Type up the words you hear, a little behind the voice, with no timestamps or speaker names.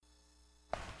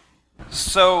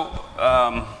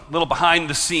Little behind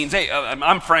the scenes. Hey,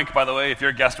 I'm Frank, by the way, if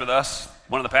you're a guest with us,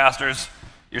 one of the pastors.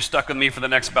 You're stuck with me for the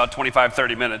next about 25,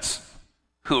 30 minutes.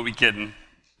 Who are we kidding?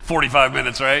 45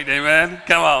 minutes, right? Amen?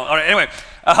 Come on. All right, anyway.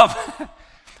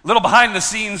 Little behind the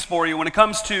scenes for you. When it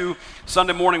comes to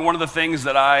Sunday morning, one of the things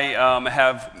that I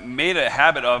have made a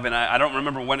habit of, and I don't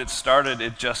remember when it started,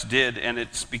 it just did, and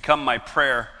it's become my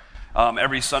prayer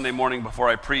every Sunday morning before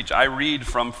I preach. I read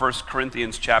from 1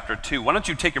 Corinthians chapter 2. Why don't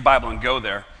you take your Bible and go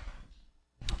there?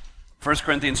 1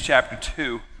 Corinthians chapter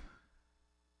 2.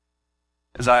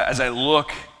 As I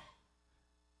look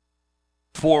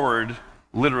forward,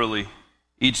 literally,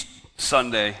 each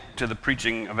Sunday to the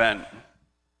preaching event,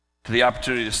 to the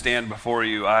opportunity to stand before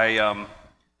you,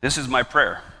 this is my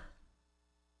prayer.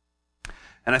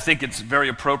 And I think it's very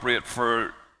appropriate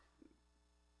for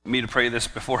me to pray this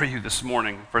before you this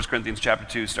morning. 1 Corinthians chapter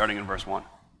 2, starting in verse 1.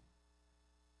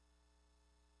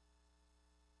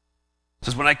 It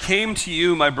says, "When I came to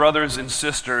you, my brothers and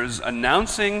sisters,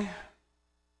 announcing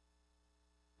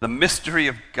the mystery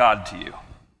of God to you,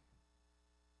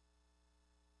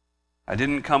 I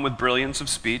didn't come with brilliance of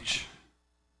speech.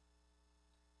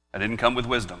 I didn't come with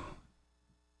wisdom.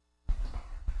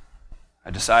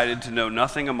 I decided to know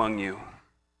nothing among you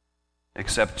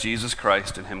except Jesus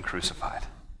Christ and Him crucified.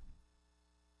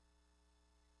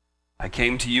 I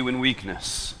came to you in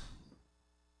weakness,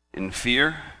 in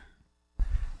fear,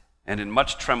 and in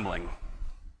much trembling.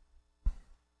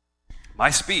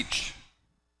 My speech,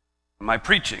 my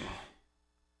preaching,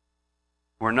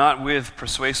 were not with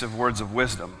persuasive words of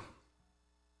wisdom,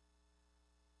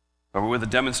 but were with a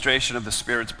demonstration of the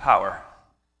Spirit's power,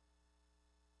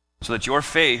 so that your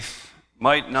faith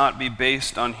might not be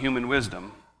based on human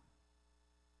wisdom,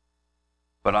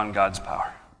 but on God's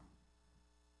power.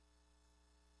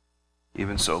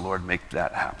 Even so, Lord, make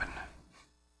that happen."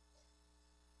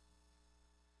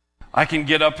 I can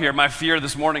get up here. My fear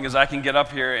this morning is I can get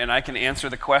up here and I can answer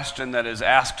the question that is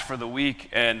asked for the week,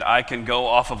 and I can go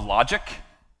off of logic.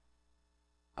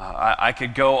 I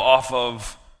could go off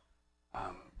of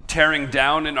tearing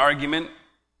down an argument,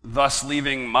 thus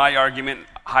leaving my argument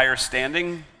higher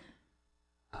standing.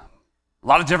 A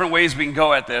lot of different ways we can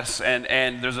go at this,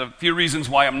 and there's a few reasons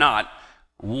why I'm not.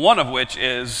 One of which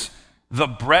is the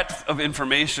breadth of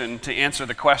information to answer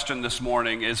the question this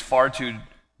morning is far too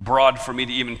broad for me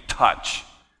to even touch.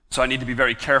 So I need to be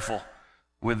very careful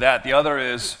with that. The other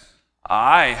is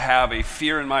I have a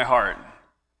fear in my heart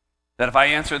that if I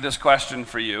answer this question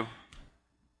for you,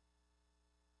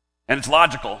 and it's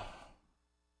logical,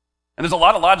 and there's a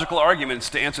lot of logical arguments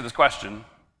to answer this question,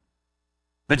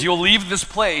 that you'll leave this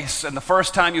place, and the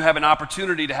first time you have an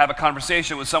opportunity to have a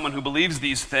conversation with someone who believes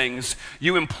these things,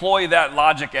 you employ that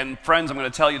logic, and friends, I'm going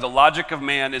to tell you, the logic of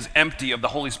man is empty of the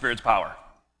Holy Spirit's power.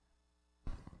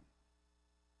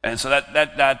 And so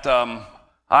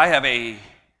I have a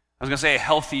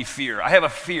healthy fear. I have a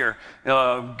fear.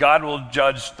 God will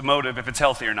judge the motive if it's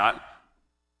healthy or not.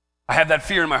 I have that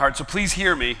fear in my heart, so please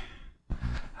hear me.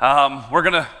 We're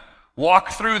going to walk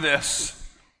through this.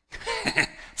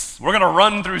 We're going to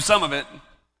run through some of it.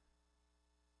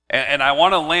 And I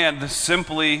want to land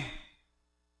simply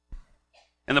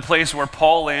in the place where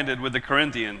Paul landed with the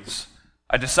Corinthians.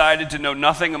 I decided to know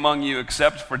nothing among you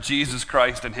except for Jesus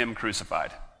Christ and Him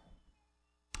crucified.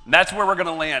 And that's where we're going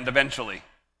to land eventually.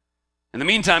 In the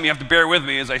meantime, you have to bear with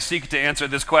me as I seek to answer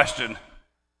this question.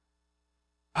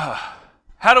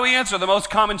 How do we answer the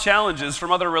most common challenges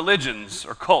from other religions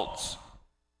or cults?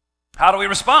 How do we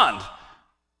respond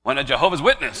when a Jehovah's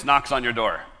Witness knocks on your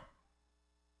door?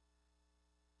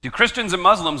 Do Christians and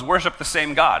Muslims worship the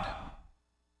same God?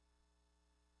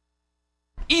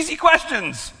 Easy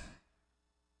questions.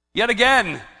 Yet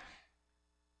again,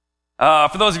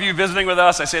 for those of you visiting with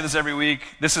us, I say this every week,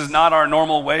 this is not our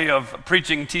normal way of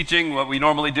preaching, teaching. What we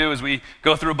normally do is we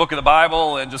go through a book of the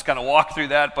Bible and just kind of walk through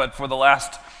that, but for the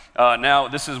last, now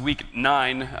this is week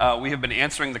 9, we have been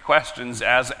answering the questions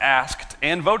as asked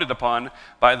and voted upon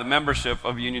by the membership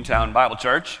of Uniontown Bible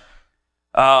Church.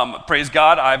 Praise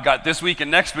God, I've got this week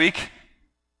and next week,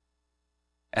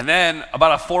 and then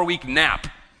about a 4-week nap.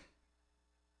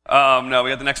 No,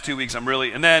 we got the next 2 weeks. And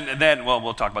then, well,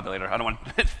 we'll talk about that later. I don't want.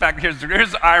 In fact, here's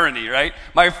the irony, right?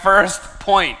 My first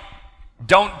point: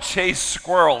 don't chase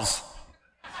squirrels.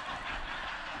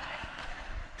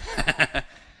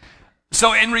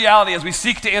 So, in reality, as we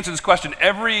seek to answer this question,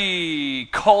 every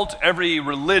cult, every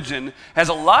religion has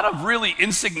a lot of really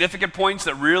insignificant points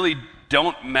that really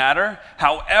don't matter.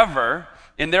 However,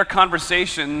 in their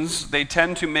conversations, they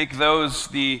tend to make those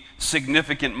the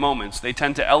significant moments. They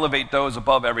tend to elevate those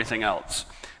above everything else.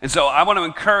 And so I want to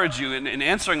encourage you in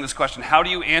answering this question, how do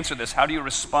you answer this? How do you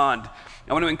respond?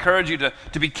 I want to encourage you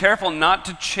to be careful not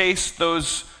to chase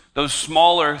those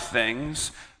smaller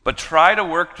things, but try to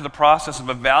work to the process of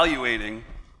evaluating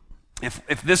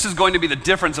if this is going to be the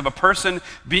difference of a person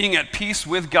being at peace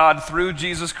with God through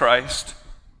Jesus Christ,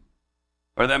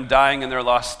 or them dying in their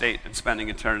lost state and spending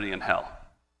eternity in hell.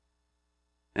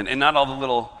 And not all the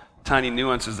little tiny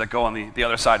nuances that go on the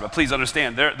other side, but please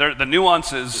understand, the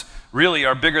nuances really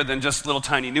are bigger than just little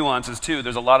tiny nuances too.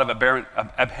 There's a lot of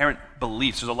abhorrent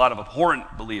beliefs. There's a lot of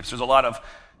abhorrent beliefs. There's a lot of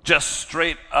just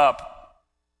straight up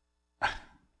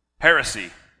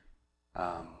heresy,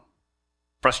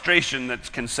 frustration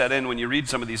that can set in when you read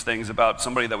some of these things about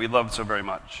somebody that we love so very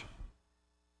much.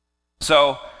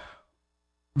 So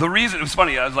the reason, it was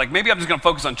funny, I was like, maybe I'm just going to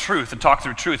focus on truth and talk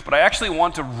through truth, but I actually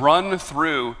want to run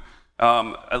through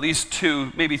at least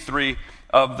 2, maybe 3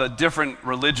 of the different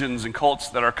religions and cults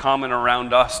that are common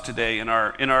around us today in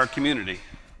our community.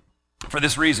 For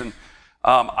this reason,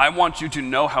 I want you to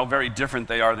know how very different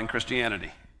they are than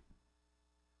Christianity.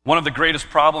 One of the greatest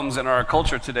problems in our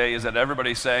culture today is that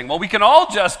everybody's saying, well, we can all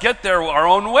just get there our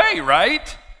own way,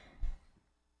 right?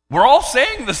 We're all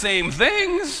saying the same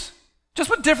things, just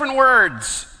with different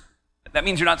words. That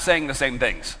means you're not saying the same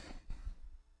things.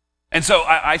 And so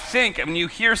I think when you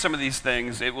hear some of these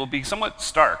things, it will be somewhat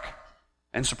stark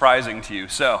and surprising to you.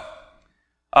 So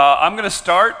I'm going to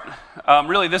start.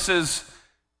 Really, this is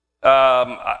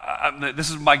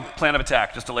my plan of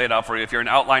attack, just to lay it out for you. If you're an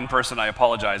outline person, I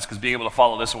apologize, because being able to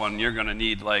follow this one, you're going to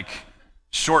need like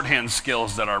shorthand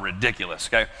skills that are ridiculous,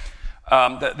 okay?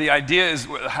 The idea is,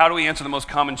 how do we answer the most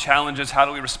common challenges? How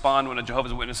do we respond when a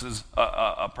Jehovah's Witnesses,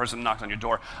 a person knocks on your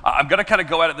door? I'm going to kind of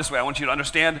go at it this way. I want you to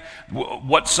understand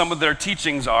what some of their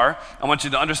teachings are. I want you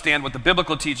to understand what the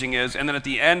biblical teaching is. And then at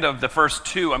the end of the first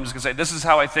 2, I'm just going to say, this is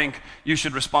how I think you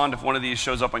should respond if one of these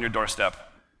shows up on your doorstep.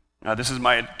 This is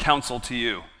my counsel to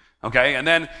you. Okay, and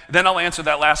then I'll answer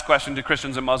that last question: do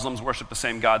Christians and Muslims worship the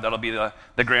same God? That'll be the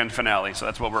grand finale. So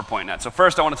that's what we're pointing at. So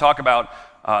first I want to talk about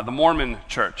the Mormon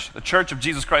Church, the Church of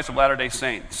Jesus Christ of Latter-day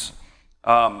Saints.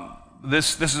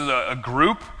 This is a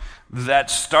group that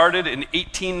started in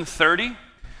 1830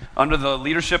 under the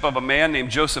leadership of a man named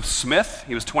Joseph Smith.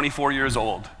 He was 24 years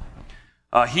old.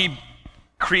 He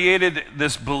created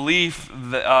this belief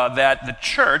that the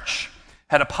church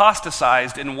had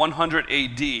apostatized in 100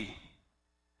 AD.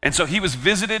 And so he was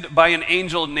visited by an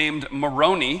angel named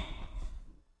Moroni.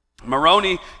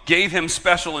 Moroni gave him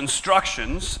special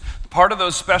instructions. Part of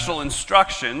those special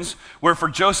instructions were for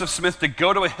Joseph Smith to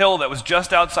go to a hill that was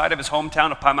just outside of his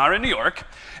hometown of Palmyra, New York,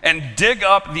 and dig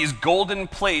up these golden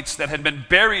plates that had been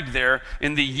buried there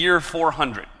in the year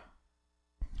 400.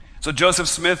 So Joseph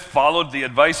Smith followed the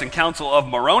advice and counsel of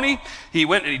Moroni. He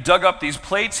went and he dug up these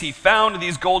plates. He found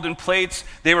these golden plates.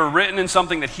 They were written in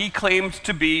something that he claimed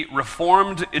to be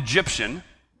Reformed Egyptian.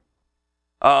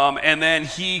 And then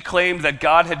he claimed that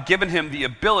God had given him the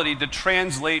ability to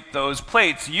translate those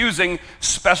plates using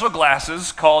special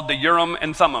glasses called the Urim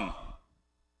and Thummim.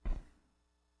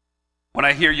 When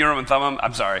I hear Urim and Thummim,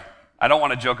 I'm sorry. I don't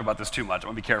want to joke about this too much. I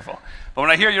want to be careful. But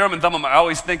when I hear Urim and Thummim, I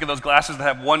always think of those glasses that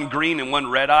have one green and one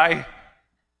red eye.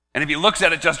 And if he looks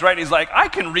at it just right, he's like, I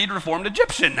can read Reformed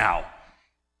Egyptian now.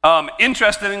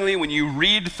 Interestingly, when you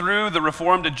read through the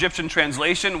Reformed Egyptian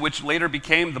translation, which later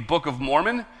became the Book of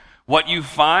Mormon, what you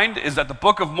find is that the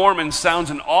Book of Mormon sounds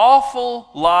an awful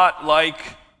lot like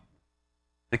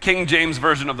the King James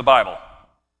Version of the Bible.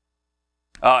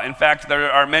 In fact,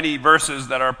 there are many verses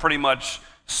that are pretty much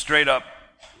straight up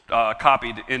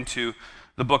copied into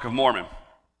the Book of Mormon.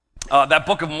 That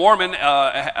Book of Mormon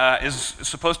is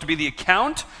supposed to be the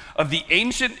account of the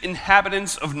ancient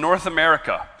inhabitants of North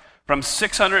America from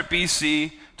 600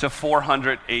 BC to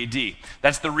 400 AD.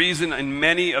 That's the reason in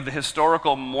many of the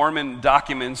historical Mormon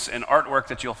documents and artwork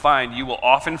that you'll find, you will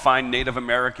often find Native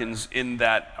Americans in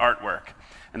that artwork.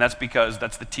 And that's because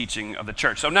that's the teaching of the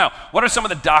church. So now, what are some of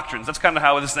the doctrines? That's kind of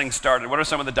how this thing started. What are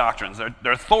some of the doctrines?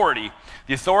 Their authority.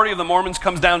 The authority of the Mormons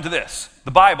comes down to this: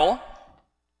 the Bible,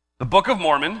 the Book of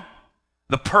Mormon,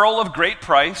 the Pearl of Great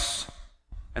Price,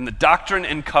 and the Doctrine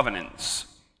and Covenants.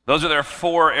 Those are their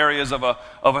 4 areas of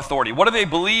authority. What do they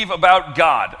believe about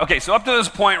God? Okay, so up to this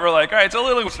point, we're like, all right, it's a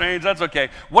little strange, that's okay.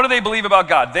 What do they believe about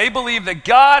God? They believe that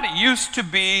God used to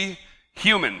be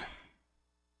human.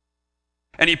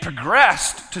 And he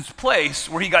progressed to this place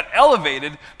where he got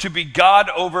elevated to be God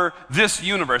over this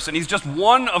universe. And he's just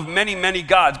one of many, many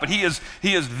gods, but he is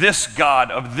this God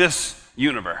of this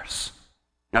universe.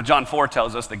 Now, John 4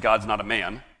 tells us that God's not a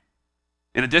man.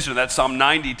 In addition to that, Psalm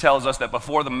 90 tells us that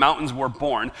before the mountains were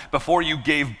born, before you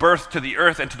gave birth to the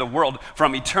earth and to the world,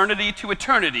 from eternity to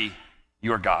eternity,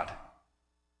 your God.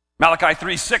 Malachi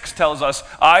 3:6 tells us,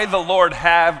 I, the Lord,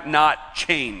 have not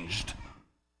changed.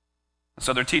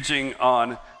 So their teaching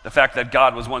on the fact that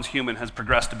God was once human, has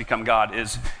progressed to become God,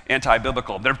 is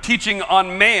anti-biblical. Their teaching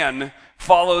on man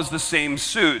follows the same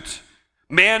suit.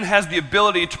 Man has the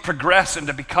ability to progress and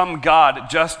to become God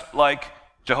just like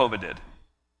Jehovah did.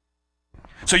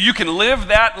 So you can live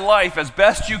that life as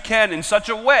best you can in such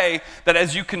a way that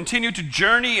as you continue to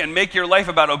journey and make your life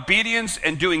about obedience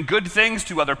and doing good things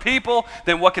to other people,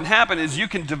 then what can happen is you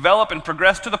can develop and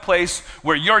progress to the place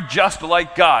where you're just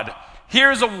like God.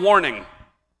 Here's a warning.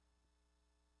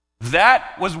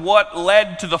 That was what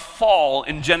led to the fall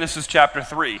in Genesis chapter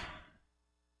 3.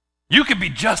 You could be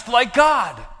just like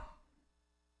God.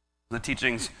 The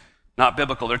teaching's not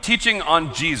biblical. They're teaching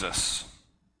on Jesus.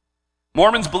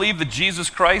 Mormons believe that Jesus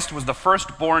Christ was the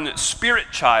firstborn spirit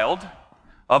child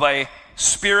of a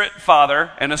spirit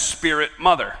father and a spirit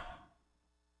mother.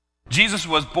 Jesus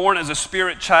was born as a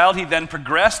spirit child. He then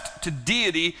progressed to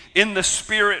deity in the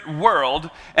spirit world,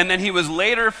 and then he was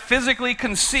later physically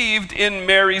conceived in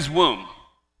Mary's womb.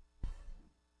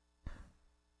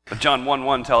 But John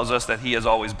 1:1 tells us that he has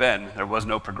always been. There was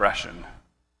no progression.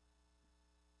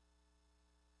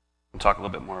 We'll talk a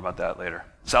little bit more about that later.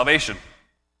 Salvation.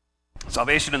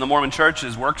 Salvation in the Mormon church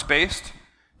is works-based.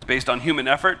 It's based on human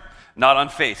effort, not on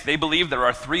faith. They believe there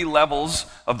are 3 levels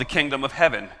of the kingdom of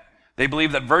heaven. They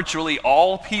believe that virtually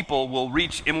all people will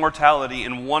reach immortality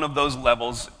in one of those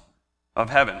levels of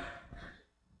heaven.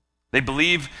 They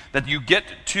believe that you get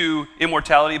to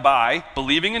immortality by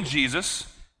believing in Jesus,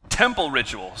 temple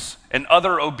rituals, and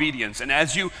other obedience. And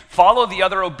as you follow the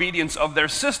other obedience of their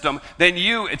system, then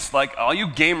it's like all you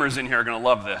gamers in here are going to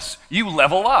love this. You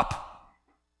level up.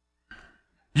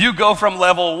 You go from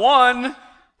level 1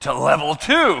 to level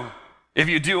 2 if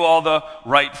you do all the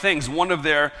right things. One of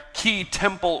their key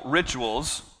temple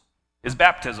rituals is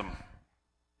baptism.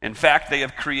 In fact, they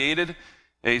have created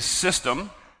a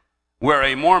system where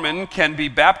a Mormon can be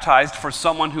baptized for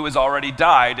someone who has already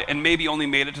died and maybe only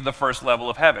made it to the first level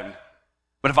of heaven.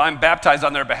 But if I'm baptized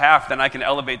on their behalf, then I can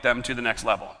elevate them to the next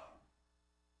level.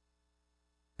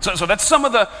 So that's some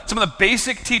of the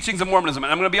basic teachings of Mormonism.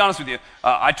 And I'm going to be honest with you.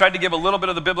 I tried to give a little bit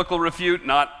of the biblical refute,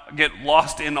 not get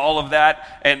lost in all of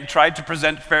that, and tried to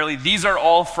present fairly. These are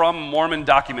all from Mormon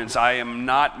documents.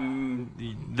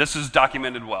 This is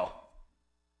documented well.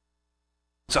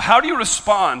 So how do you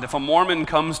respond if a Mormon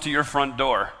comes to your front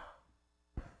door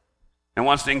and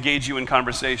wants to engage you in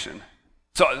conversation?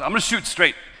 So I'm going to shoot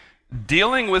straight.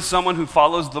 Dealing with someone who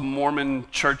follows the Mormon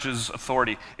church's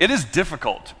authority, it is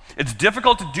difficult. It's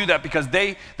difficult to do that because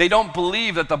they don't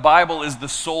believe that the Bible is the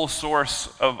sole source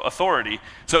of authority.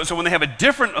 So when they have a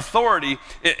different authority,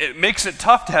 it makes it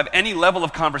tough to have any level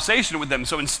of conversation with them.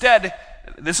 So instead,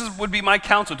 would be my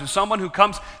counsel to someone who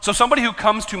comes. So somebody who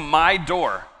comes to my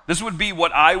door, this would be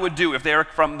what I would do if they're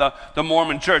from the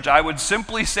Mormon church. I would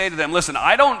simply say to them, listen,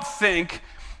 I don't think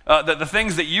that the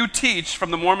things that you teach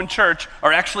from the Mormon church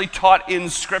are actually taught in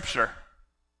Scripture.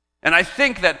 And I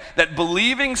think that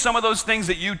believing some of those things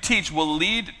that you teach will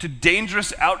lead to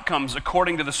dangerous outcomes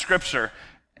according to the Scripture.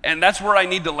 And that's where I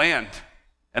need to land.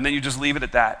 And then you just leave it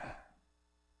at that.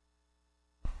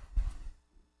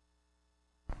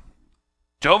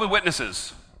 Jehovah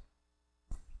Witnesses.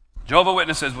 Jehovah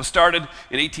Witnesses was started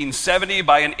in 1870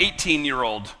 by an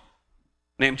 18-year-old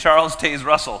named Charles Taze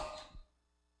Russell.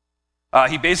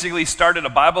 He basically started a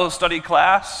Bible study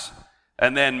class,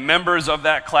 and then members of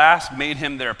that class made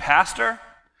him their pastor.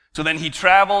 So then he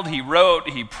traveled, he wrote,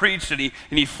 he preached, and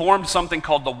he formed something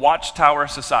called the Watchtower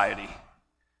Society.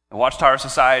 The Watchtower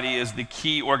Society is the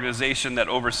key organization that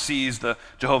oversees the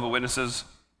Jehovah Witnesses.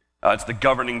 It's the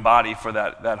governing body for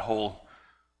that whole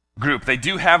group. They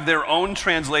do have their own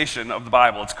translation of the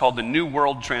Bible. It's called the New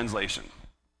World Translation.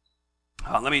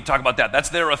 Let me talk about that. That's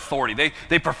their authority.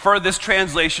 They prefer this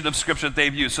translation of Scripture that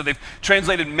they've used. So they've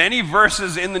translated many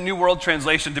verses in the New World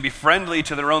Translation to be friendly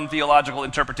to their own theological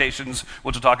interpretations,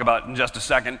 which we'll talk about in just a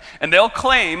second. And they'll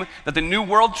claim that the New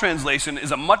World Translation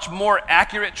is a much more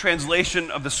accurate translation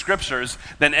of the Scriptures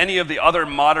than any of the other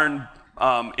modern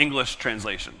English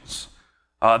translations.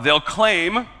 They'll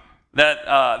claim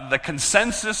that the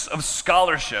consensus of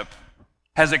scholarship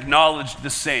has acknowledged the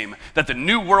same, that the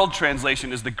New World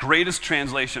Translation is the greatest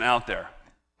translation out there.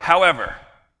 However,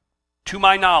 to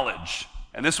my knowledge,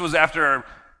 and this was after,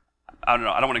 I don't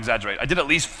want to exaggerate, I did at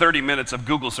least 30 minutes of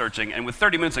Google searching, and with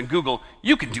 30 minutes on Google,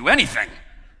 you can do anything.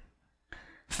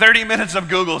 30 minutes of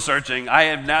Google searching, I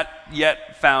have not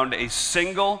yet found a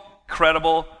single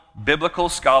credible biblical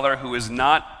scholar who is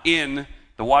not in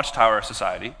the Watchtower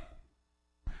Society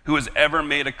who has ever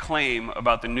made a claim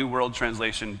about the New World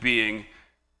Translation being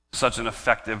such an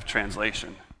effective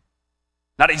translation.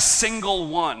 Not a single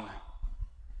one.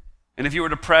 And if you were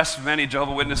to press many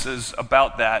Jehovah's Witnesses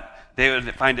about that, they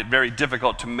would find it very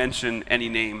difficult to mention any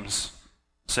names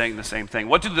saying the same thing.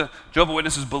 What do the Jehovah's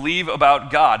Witnesses believe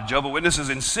about God? Jehovah's Witnesses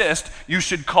insist you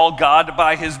should call God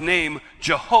by his name,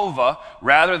 Jehovah,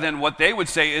 rather than what they would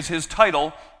say is his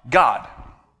title, God.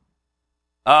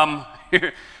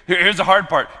 Here's the hard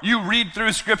part. You read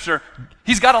through Scripture,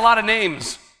 he's got a lot of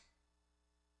names.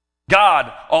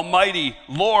 God, Almighty,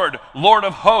 Lord, Lord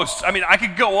of hosts. I mean, I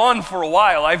could go on for a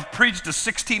while. I've preached a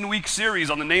 16-week series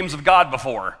on the names of God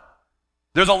before.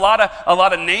 There's a lot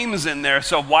of names in there,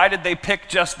 so why did they pick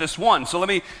just this one? So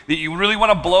you really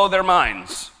want to blow their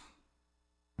minds.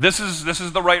 This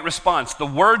is the right response. The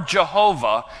word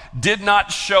Jehovah did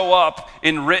not show up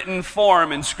in written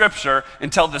form in Scripture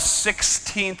until the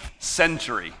 16th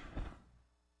century.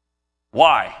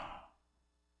 Why?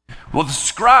 Well, the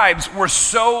scribes were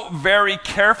so very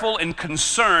careful and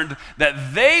concerned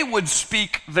that they would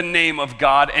speak the name of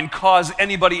God and cause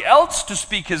anybody else to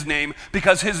speak his name,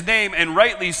 because his name, and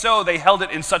rightly so, they held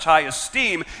it in such high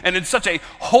esteem and in such a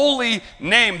holy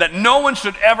name that no one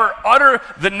should ever utter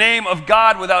the name of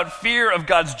God without fear of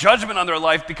God's judgment on their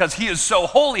life, because he is so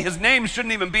holy. His name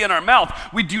shouldn't even be in our mouth.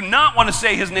 We do not want to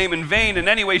say his name in vain in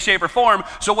any way, shape, or form.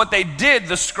 So what they did,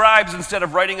 the scribes, instead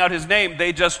of writing out his name,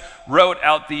 they just wrote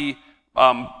out the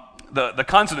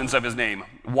consonants of his name,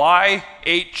 Y-H-W-H.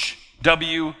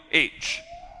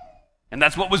 And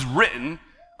that's what was written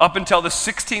up until the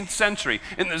 16th century.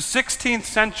 In the 16th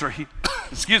century,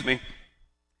 excuse me,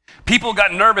 people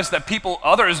got nervous that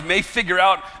others may figure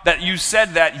out that you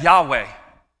said that Yahweh.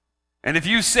 And if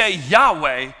you say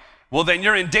Yahweh, well, then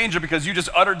you're in danger because you just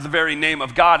uttered the very name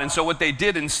of God. And so what they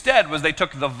did instead was they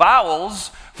took the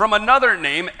vowels from another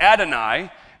name,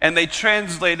 Adonai, and they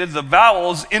translated the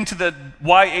vowels into the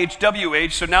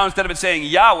YHWH, so now instead of it saying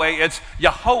Yahweh, it's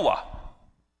Yehovah,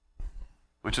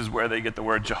 which is where they get the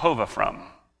word Jehovah from.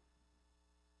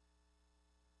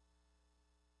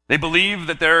 They believe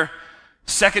that their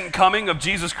second coming of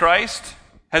Jesus Christ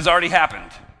has already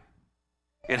happened.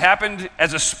 It happened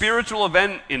as a spiritual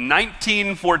event in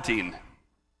 1914.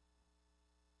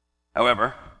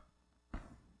 However,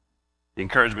 the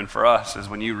encouragement for us is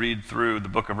when you read through the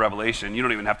book of Revelation, you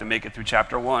don't even have to make it through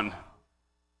chapter 1.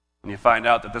 And you find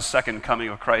out that the second coming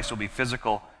of Christ will be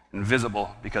physical and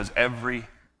visible because every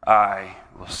eye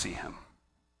will see him.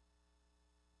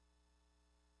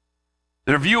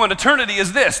 Their view on eternity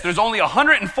is this: there's only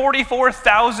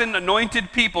 144,000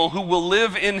 anointed people who will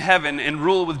live in heaven and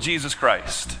rule with Jesus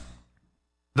Christ.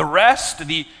 The rest,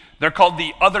 they're called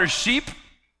the other sheep,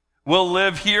 will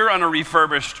live here on a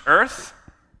refurbished earth.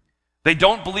 They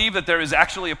don't believe that there is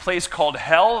actually a place called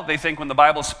hell. They think when the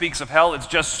Bible speaks of hell, it's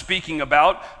just speaking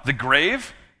about the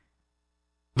grave.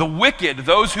 The wicked,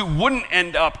 those who wouldn't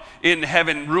end up in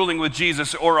heaven ruling with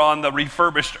Jesus or on the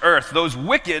refurbished earth, those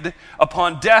wicked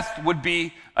upon death would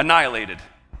be annihilated.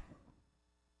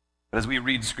 But as we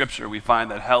read Scripture, we find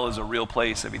that hell is a real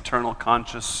place of eternal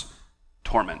conscious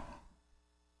torment.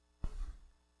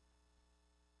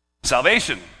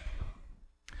 Salvation.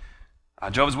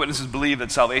 Jehovah's Witnesses believe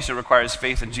that salvation requires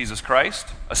faith in Jesus Christ,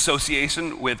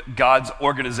 association with God's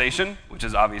organization, which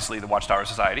is obviously the Watchtower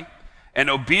Society, and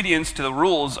obedience to the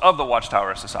rules of the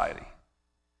Watchtower Society.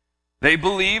 They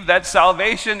believe that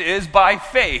salvation is by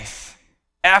faith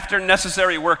after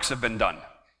necessary works have been done.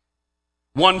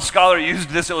 One scholar used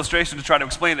this illustration to try to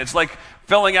explain it. It's like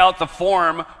filling out the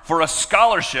form for a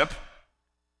scholarship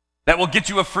that will get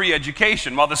you a free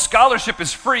education. While the scholarship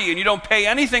is free and you don't pay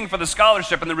anything for the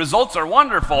scholarship and the results are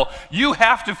wonderful, you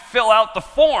have to fill out the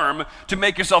form to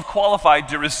make yourself qualified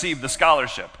to receive the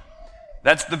scholarship.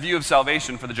 That's the view of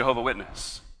salvation for the Jehovah's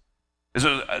Witness. There's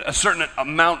a certain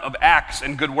amount of acts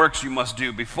and good works you must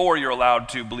do before you're allowed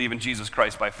to believe in Jesus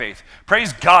Christ by faith.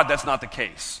 Praise God, that's not the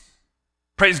case.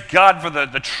 Praise God for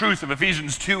the truth of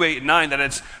Ephesians 2, 8, and 9, that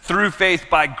it's through faith,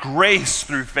 by grace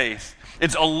through faith.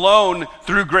 It's alone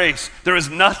through grace. There is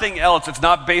nothing else. It's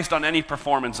not based on any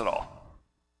performance at all.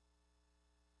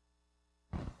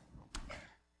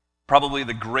 Probably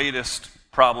the greatest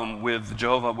problem with the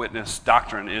Jehovah's Witness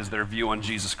doctrine is their view on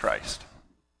Jesus Christ.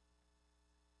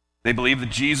 They believe that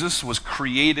Jesus was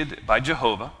created by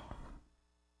Jehovah,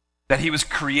 that he was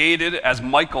created as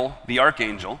Michael, the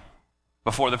archangel,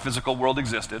 before the physical world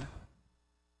existed,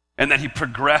 and that he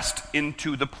progressed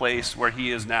into the place where he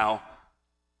is now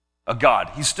a God.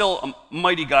 He's still a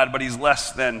mighty God, but he's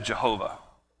less than Jehovah.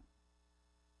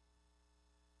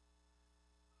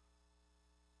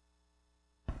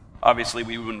 Obviously,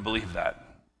 we wouldn't believe that.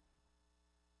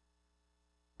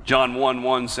 John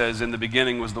 1:1 says, "In the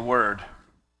beginning was the Word.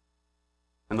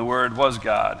 and the Word was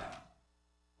God,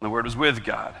 and the Word was with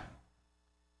God.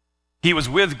 He was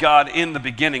with God in the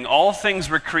beginning. All things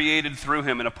were created through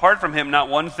him, and apart from him, not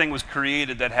one thing was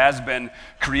created that has been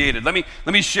created. Let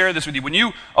me share this with you. When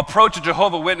you approach a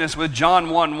Jehovah Witness with John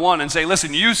 1:1 and say,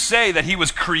 listen, you say that he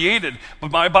was created, but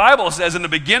my Bible says in the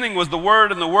beginning was the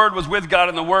Word, and the Word was with God,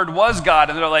 and the Word was God.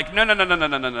 And they're like, no,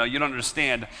 you don't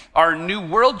understand. Our New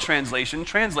World Translation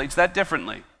translates that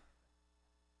differently,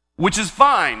 which is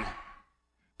fine.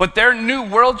 But their New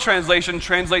World Translation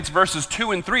translates verses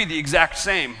 2 and 3 the exact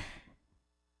same.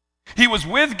 He was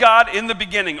with God in the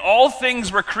beginning. All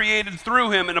things were created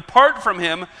through him, and apart from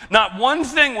him, not one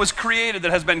thing was created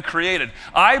that has been created.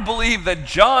 I believe that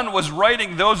John was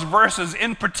writing those verses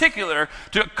in particular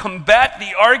to combat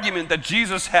the argument that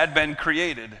Jesus had been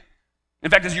created.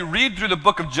 In fact, as you read through the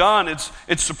book of John, it's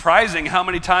surprising how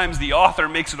many times the author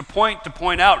makes it a point to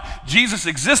point out Jesus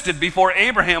existed before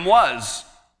Abraham was.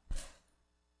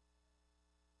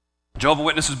 Jehovah's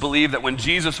Witnesses believe that when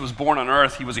Jesus was born on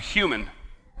earth, he was a human.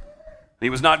 He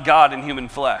was not God in human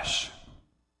flesh.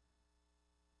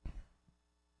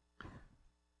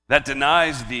 That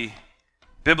denies the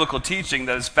biblical teaching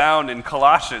that is found in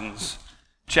Colossians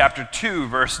chapter 2,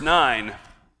 verse 9. Let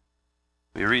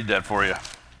me read that for you.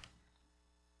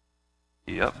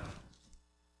 Yep.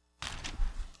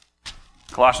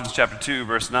 Colossians chapter 2,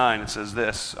 verse 9, it says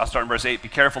this. I'll start in verse 8. Be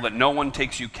careful that no one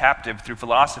takes you captive through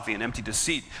philosophy and empty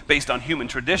deceit, based on human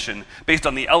tradition, based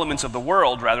on the elements of the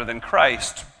world rather than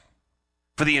Christ.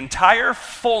 For the entire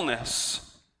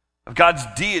fullness of God's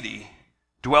deity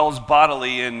dwells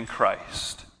bodily in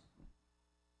Christ.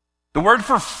 The word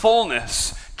for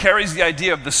fullness carries the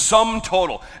idea of the sum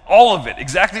total, all of it,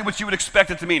 exactly what you would expect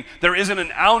it to mean. There isn't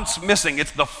an ounce missing,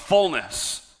 it's the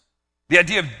fullness. The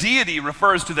idea of deity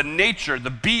refers to the nature, the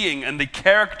being, and the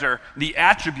character, the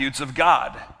attributes of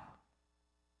God.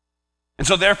 And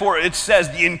so therefore it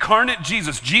says the incarnate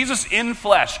Jesus in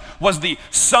flesh, was the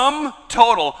sum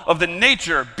total of the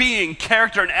nature, being,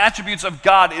 character, and attributes of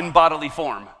God in bodily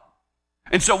form.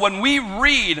 And so when we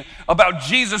read about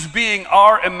Jesus being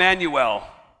our Emmanuel,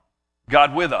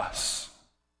 God with us,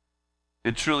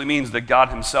 it truly means that God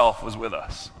himself was with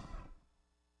us.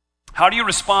 How do you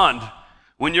respond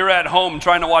when you're at home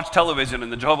trying to watch television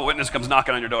and the Jehovah's Witness comes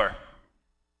knocking on your door?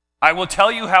 I will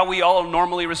tell you how we all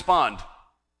normally respond.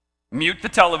 Mute the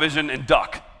television and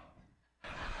duck.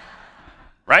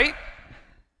 Right?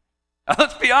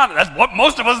 Let's be honest, that's what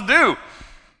most of us do.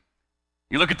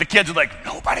 You look at the kids and like,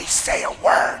 nobody say a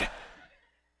word.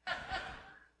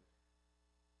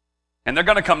 And they're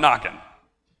gonna come knocking.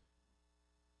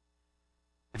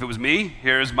 If it was me,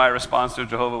 here's my response to a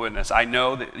Jehovah's Witness. I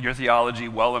know that your theology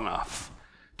well enough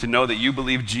to know that you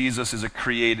believe Jesus is a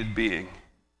created being.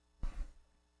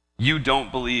 You don't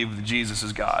believe that Jesus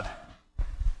is God.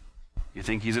 You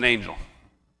think he's an angel.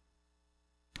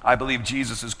 I believe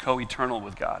Jesus is co-eternal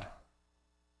with God.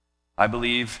 I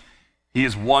believe he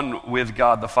is one with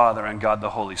God the Father and God the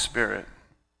Holy Spirit.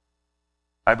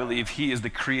 I believe he is the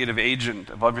creative agent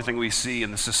of everything we see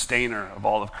and the sustainer of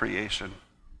all of creation.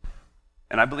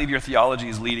 And I believe your theology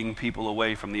is leading people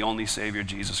away from the only Savior,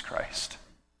 Jesus Christ.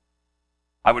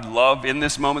 I would love in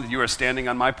this moment that you are standing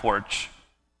on my porch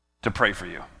to pray for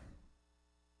you.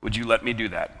 Would you let me do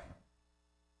that?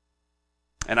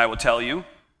 And I will tell you,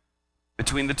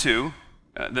 between the two,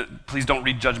 please don't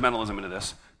read judgmentalism into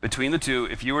this. Between the two,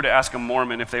 if you were to ask a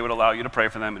Mormon if they would allow you to pray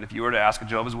for them, and if you were to ask a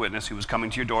Jehovah's Witness who was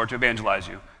coming to your door to evangelize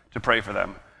you, to pray for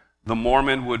them, the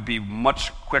Mormon would be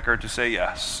much quicker to say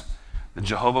yes. The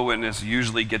Jehovah's Witness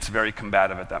usually gets very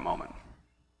combative at that moment.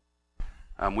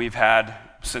 We've had,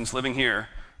 since living here,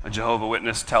 a Jehovah's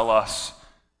Witness tell us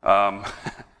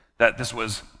that this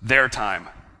was their time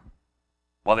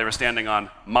while they were standing on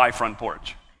my front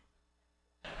porch.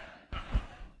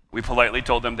 We politely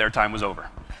told them their time was over.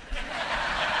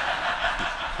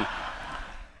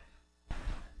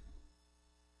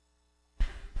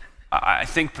 I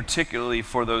think particularly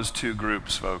for those two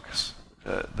groups, folks,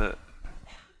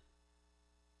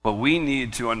 what we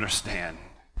need to understand,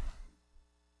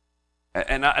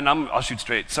 and I'll shoot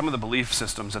straight, some of the belief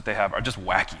systems that they have are just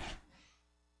wacky.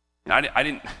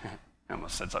 I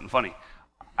almost said something funny.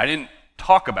 I didn't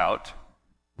talk about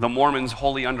the Mormons'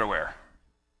 holy underwear,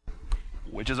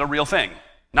 which is a real thing.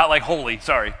 Not like holy,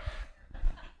 sorry.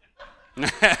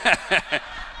 I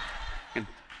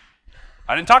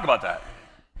didn't talk about that.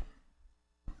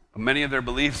 Many of their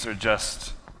beliefs are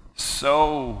just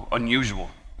so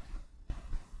unusual.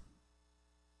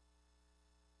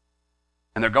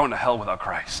 And they're going to hell without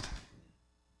Christ.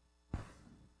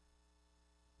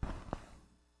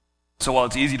 So while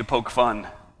it's easy to poke fun,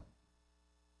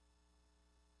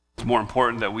 It's more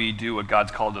important that we do what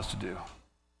God's called us to do,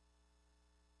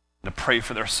 to pray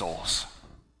for their souls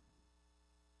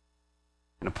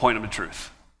and to point them to truth.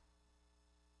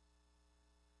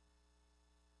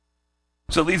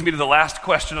 So it leads me to the last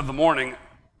question of the morning.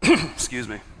 Excuse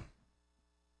me.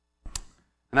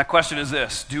 And that question is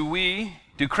this: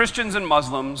 do Christians and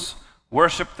Muslims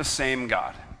worship the same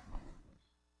God?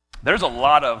 There's a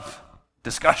lot of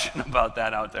discussion about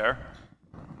that out there,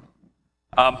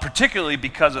 particularly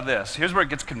because of this. Here's where it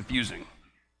gets confusing.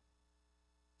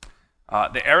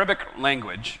 The Arabic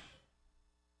language,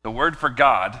 the word for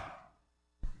God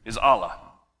is Allah.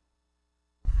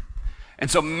 And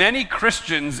so many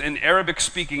Christians in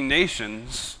Arabic-speaking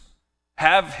nations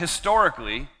have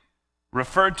historically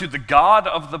referred to the God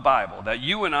of the Bible that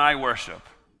you and I worship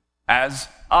as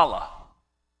Allah.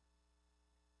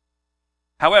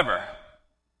 However,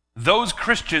 those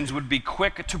Christians would be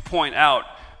quick to point out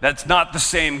that's not the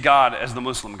same God as the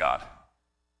Muslim God.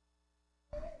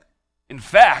 In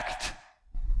fact,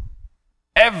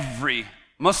 every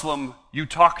Muslim you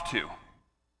talk to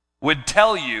would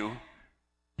tell you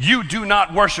you do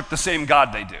not worship the same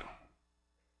God they do.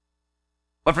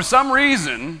 But for some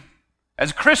reason,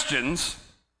 as Christians,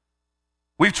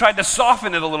 we've tried to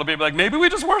soften it a little bit, like maybe we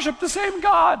just worship the same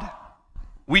God.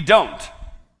 We don't.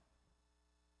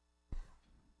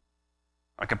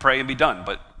 I could pray and be done,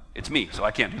 but it's me, so I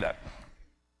can't do that.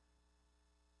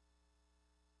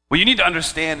 What you need to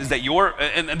understand is that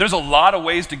and there's a lot of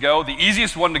ways to go. The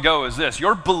easiest one to go is this: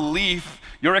 your belief,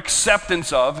 your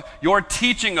acceptance of, your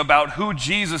teaching about who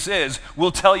Jesus is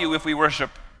will tell you if we worship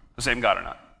the same God or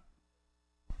not.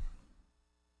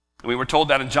 And we were told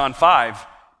that in John 5.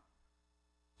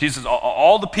 Jesus says,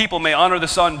 all the people may honor the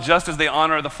Son just as they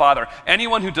honor the Father.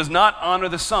 Anyone who does not honor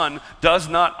the Son does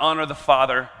not honor the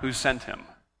Father who sent him.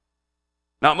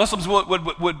 Now, Muslims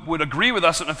would agree with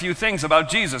us on a few things about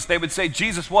Jesus. They would say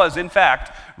Jesus was, in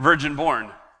fact, virgin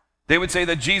born. They would say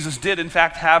that Jesus did, in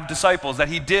fact, have disciples, that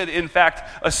he did, in fact,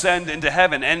 ascend into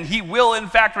heaven, and he will, in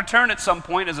fact, return at some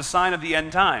point as a sign of the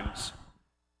end times.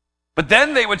 But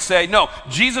then they would say, no,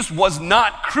 Jesus was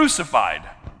not crucified.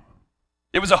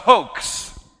 It was a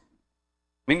hoax.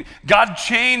 I mean, God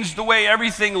changed the way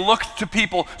everything looked to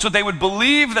people so they would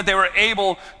believe that they were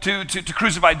able to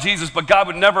crucify Jesus, but God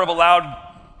would never have allowed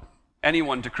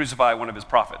anyone to crucify one of his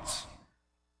prophets.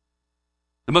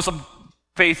 The Muslim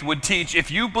faith would teach, if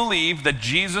you believe that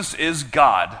Jesus is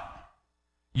God,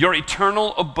 your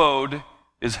eternal abode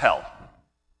is hell.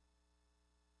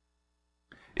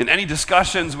 In any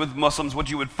discussions with Muslims, what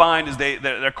you would find is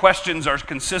their questions are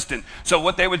consistent. So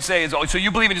what they would say is, so you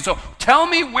believe in it, so tell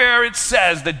me where it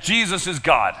says that Jesus is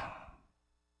God.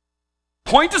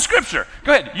 Point to Scripture.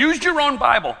 Go ahead, use your own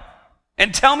Bible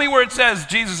and tell me where it says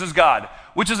Jesus is God,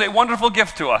 which is a wonderful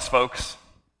gift to us, folks.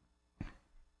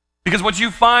 Because what you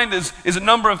find is a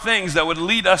number of things that would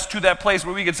lead us to that place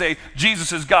where we could say,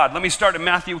 Jesus is God. Let me start in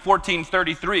Matthew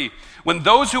 14:33. When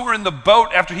those who were in the boat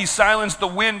after he silenced the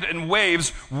wind and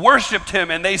waves worshiped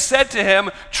him, and they said to him,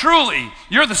 truly,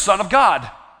 you're the Son of God.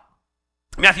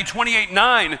 Matthew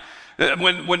 28:9,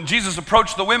 when Jesus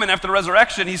approached the women after the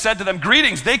resurrection, he said to them,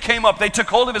 greetings. They came up, they took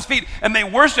hold of his feet, and they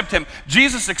worshiped him.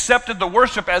 Jesus accepted the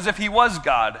worship as if he was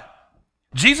God.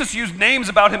 Jesus used names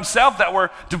about himself that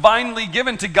were divinely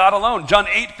given to God alone. John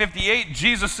 8:58,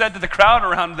 Jesus said to the crowd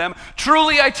around them,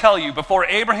 truly I tell you, before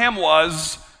Abraham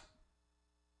was,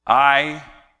 I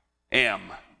am.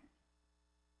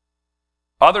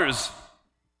 Others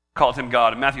called him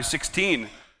God. In Matthew 16,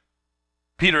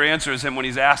 Peter answers him when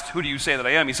he's asked, who do you say that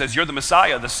I am? He says, you're the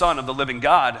Messiah, the Son of the living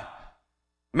God.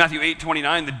 Matthew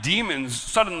 8:29, the demons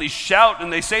suddenly shout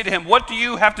and they say to him, what do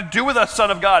you have to do with us,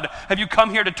 Son of God? Have you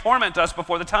come here to torment us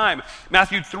before the time?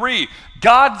 Matthew 3,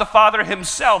 God the Father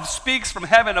himself speaks from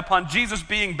heaven upon Jesus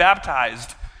being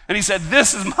baptized. And he said,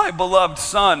 this is my beloved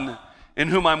Son in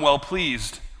whom I'm well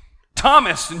pleased.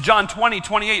 Thomas in John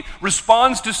 20:28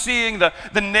 responds to seeing the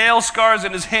nail scars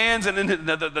in his hands and in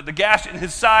the gash in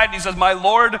his side. He says, my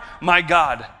Lord, my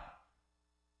God.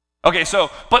 Okay,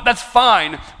 but that's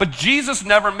fine, but Jesus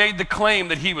never made the claim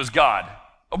that he was God.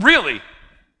 Really?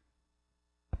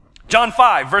 John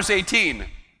 5, verse 18.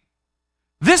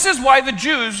 This is why the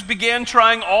Jews began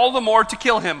trying all the more to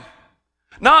kill him.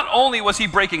 Not only was he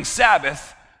breaking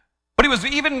Sabbath, but he was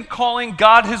even calling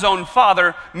God his own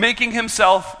Father, making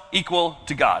himself equal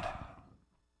to God.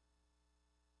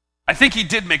 I think he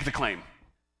did make the claim.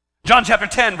 John chapter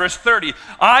 10, verse 30,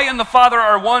 I and the Father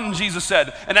are one, Jesus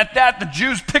said. And at that, the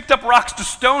Jews picked up rocks to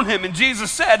stone him. And Jesus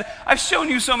said, I've shown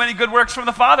you so many good works from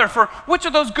the Father. For which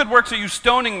of those good works are you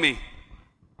stoning me?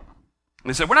 And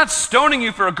they said, we're not stoning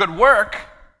you for a good work,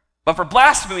 but for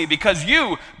blasphemy, because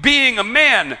you, being a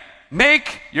man,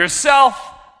 make yourself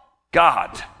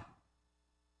God.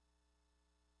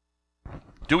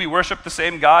 Do we worship the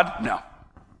same God? No.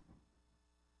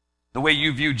 The way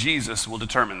you view Jesus will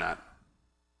determine that.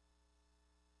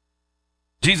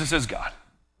 Jesus is God.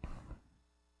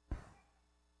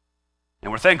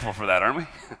 And we're thankful for that, aren't we?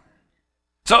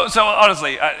 So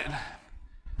honestly,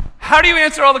 how do you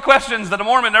answer all the questions that a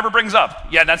Mormon never brings up?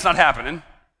 Yeah, that's not happening.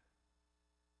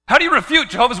 How do you refute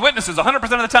Jehovah's Witnesses 100% of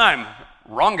the time?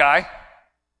 Wrong guy.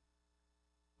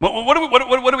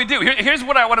 What do we do? Here's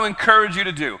what I want to encourage you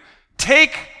to do.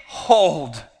 Take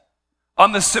hold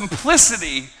on the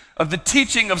simplicity of the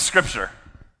teaching of Scripture.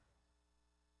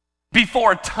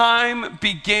 Before time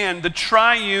began, the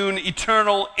triune,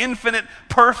 eternal, infinite,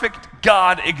 perfect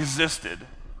God existed.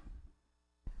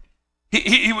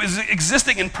 He was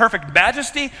existing in perfect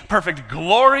majesty, perfect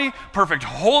glory, perfect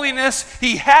holiness.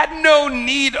 He had no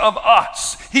need of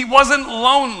us. He wasn't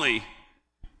lonely.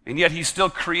 And yet he still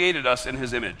created us in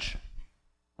his image.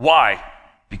 Why?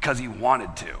 Because he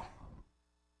wanted to.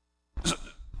 So,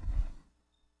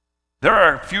 there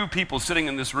are a few people sitting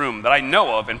in this room that I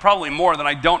know of, and probably more than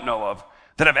I don't know of,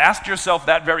 that have asked yourself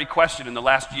that very question in the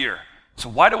last year. So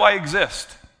why do I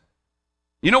exist?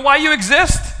 You know why you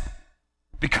exist?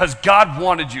 Because God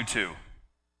wanted you to.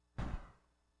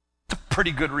 It's a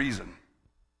pretty good reason.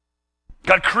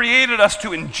 God created us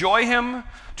to enjoy him,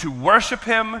 to worship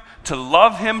him, to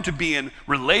love him, to be in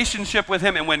relationship with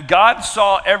him. And when God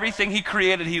saw everything he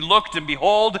created, he looked and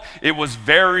behold, it was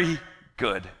very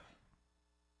good.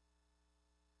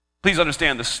 Please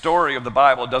understand, the story of the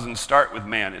Bible doesn't start with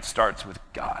man, it starts with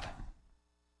God.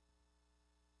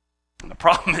 And the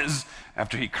problem is,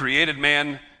 after he created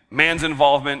man, man's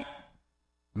involvement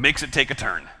makes it take a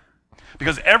turn.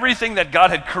 Because everything that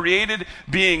God had created,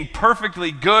 being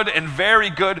perfectly good and very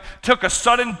good, took a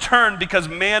sudden turn because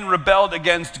man rebelled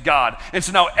against God. And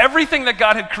so now everything that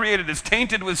God had created is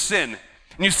tainted with sin.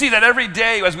 And you see that every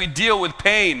day as we deal with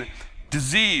pain,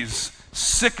 disease,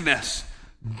 sickness,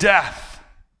 death.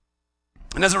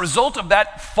 And as a result of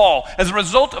that fall, as a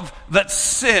result of that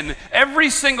sin, every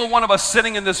single one of us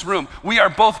sitting in this room, we are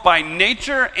both by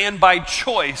nature and by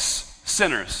choice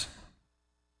sinners.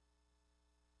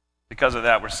 Because of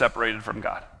that, we're separated from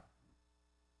God.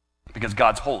 Because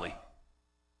God's holy,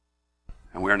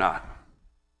 and we're not.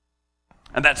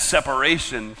 And that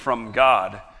separation from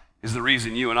God is the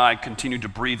reason you and I continue to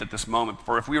breathe at this moment.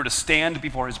 For if we were to stand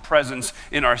before his presence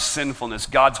in our sinfulness,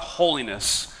 God's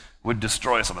holiness would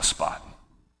destroy us on the spot.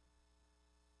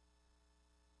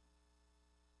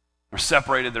 We're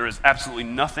separated. There is absolutely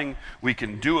nothing we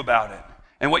can do about it.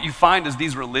 And what you find is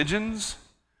these religions,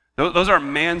 those are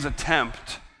man's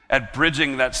attempt at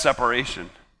bridging that separation.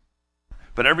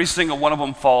 But every single one of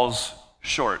them falls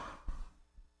short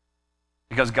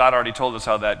because God already told us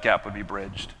how that gap would be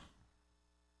bridged.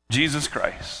 Jesus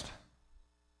Christ,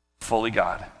 fully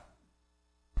God,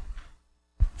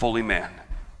 fully man,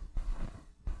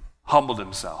 humbled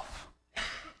himself,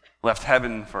 left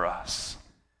heaven for us,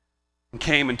 and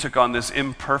came and took on this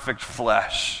imperfect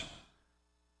flesh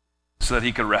so that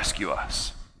he could rescue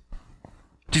us.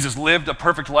 Jesus lived a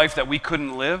perfect life that we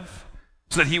couldn't live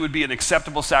so that he would be an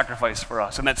acceptable sacrifice for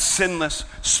us. And that sinless,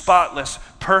 spotless,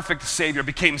 perfect Savior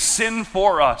became sin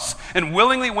for us and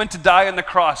willingly went to die on the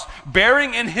cross,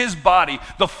 bearing in his body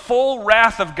the full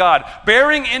wrath of God,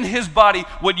 bearing in his body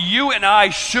what you and I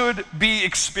should be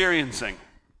experiencing.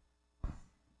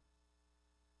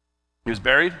 He was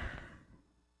buried.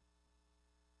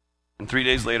 And 3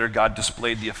 days later, God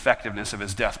displayed the effectiveness of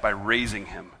his death by raising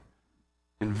him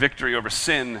in victory over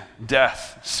sin,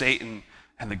 death, Satan,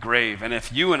 and the grave. And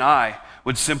if you and I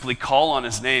would simply call on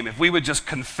his name, if we would just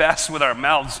confess with our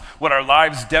mouths what our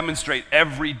lives demonstrate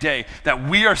every day, that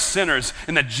we are sinners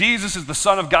and that Jesus is the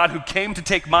Son of God who came to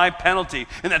take my penalty,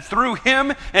 and that through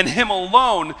him and him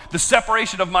alone, the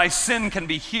separation of my sin can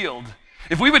be healed.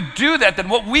 If we would do that, then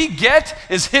what we get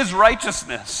is his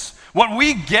righteousness. What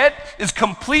we get is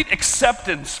complete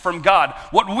acceptance from God.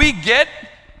 What we get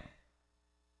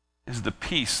is the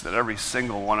peace that every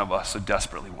single one of us so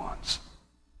desperately wants.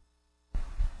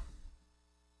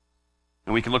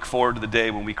 And we can look forward to the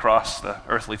day when we cross the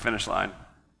earthly finish line.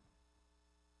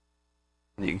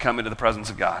 And you can come into the presence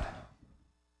of God.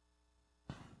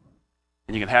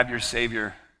 And you can have your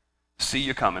Savior see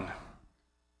you coming.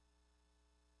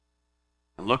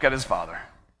 And look at his Father.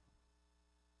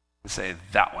 And say,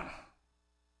 that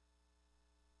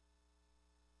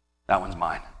one's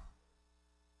mine.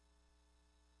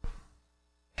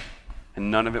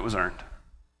 And none of it was earned.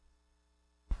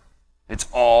 It's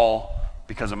all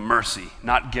because of mercy,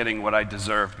 not getting what I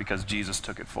deserved because Jesus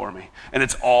took it for me. And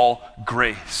it's all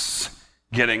grace.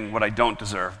 getting what I don't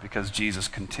deserve because Jesus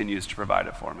continues to provide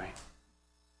it for me.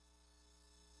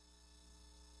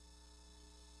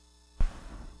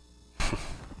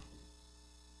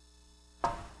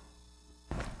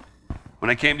 When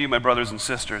I came to you, my brothers and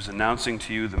sisters, announcing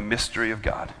to you the mystery of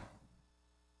God,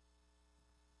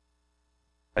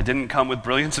 I didn't come with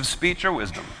brilliance of speech or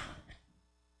wisdom.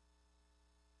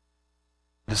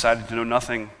 I decided to know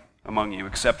nothing among you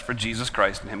except for Jesus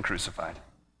Christ and him crucified.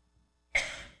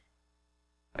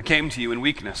 I came to you in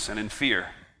weakness and in fear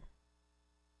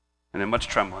and in much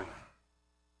trembling.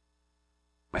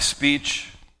 My speech,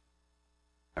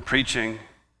 my preaching,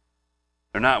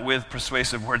 they're not with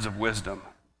persuasive words of wisdom,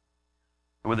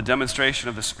 but with a demonstration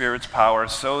of the Spirit's power,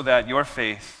 so that your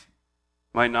faith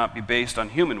might not be based on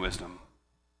human wisdom,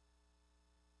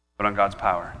 but on God's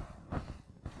power.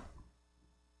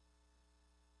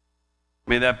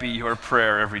 May that be your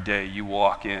prayer every day you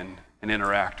walk in and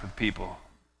interact with people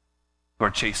who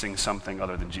are chasing something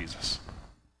other than Jesus.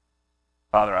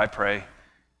 Father, I pray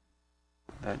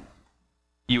that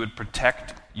you would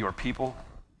protect your people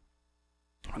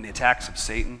from the attacks of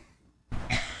Satan.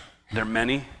 They're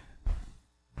many,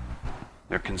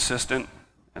 they're consistent,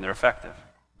 and they're effective.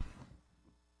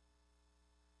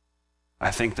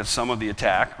 I think that some of the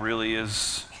attack really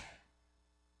is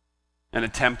an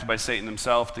attempt by Satan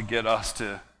himself to get us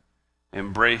to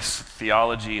embrace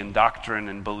theology and doctrine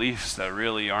and beliefs that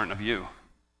really aren't of you.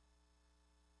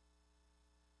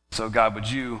 So God, would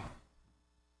you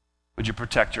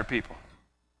protect your people?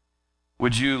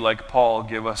 Would you, like Paul,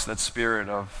 give us that spirit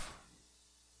of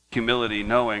humility,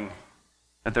 knowing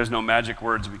that there's no magic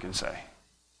words we can say.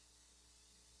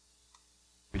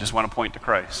 We just want to point to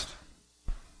Christ.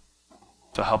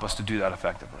 So help us to do that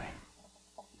effectively.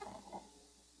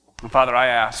 And Father, I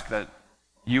ask that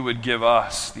you would give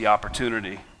us the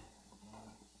opportunity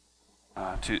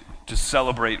to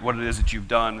celebrate what it is that you've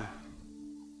done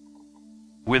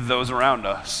with those around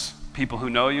us, people who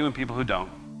know you and people who don't.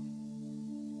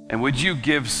 And would you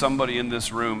give somebody in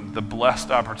this room the blessed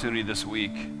opportunity this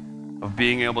week of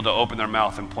being able to open their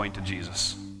mouth and point to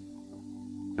Jesus?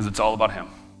 Because it's all about him.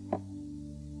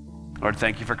 Lord,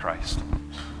 thank you for Christ.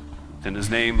 In his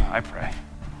name I pray.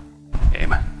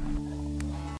 Amen.